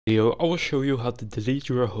Video, I will show you how to delete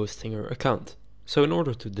your Hostinger account. So in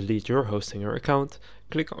order to delete your Hostinger account,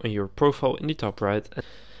 click on your profile in the top right,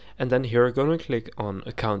 and then here go and click on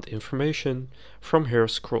account information. From here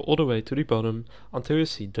scroll all the way to the bottom until you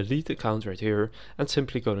see delete account right here, and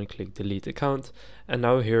simply go and click delete account. And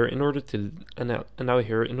now here in order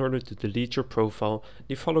to delete your profile,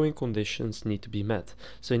 the following conditions need to be met.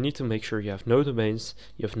 So you need to make sure you have no domains,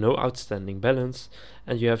 you have no outstanding balance,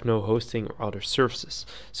 and you have no hosting or other services.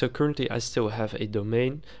 So currently I still have a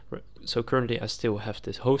domain, so currently I still have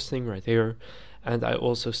this hosting right here, and I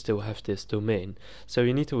also still have this domain. So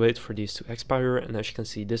you need to wait for these to expire, and as you can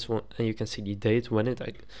see this one, and you can see the date when it,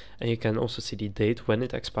 and you can also see the date when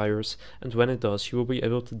it expires, and when it does you will be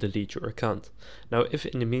able to delete your account. Now if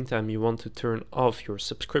in the meantime you want to turn off your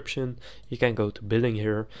subscription, you can go to billing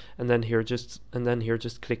here, and then here just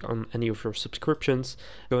click on any of your subscriptions,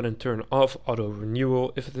 go and turn off auto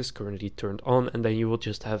renewal if it is currently turned on, and then you will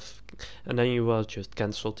just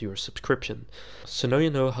cancel your subscription. So now you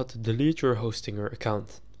know how to delete your Hostinger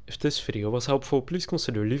account. If this video was helpful, please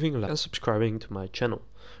consider leaving a like and subscribing to my channel.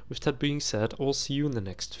 With that being said, I will see you in the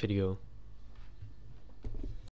next video.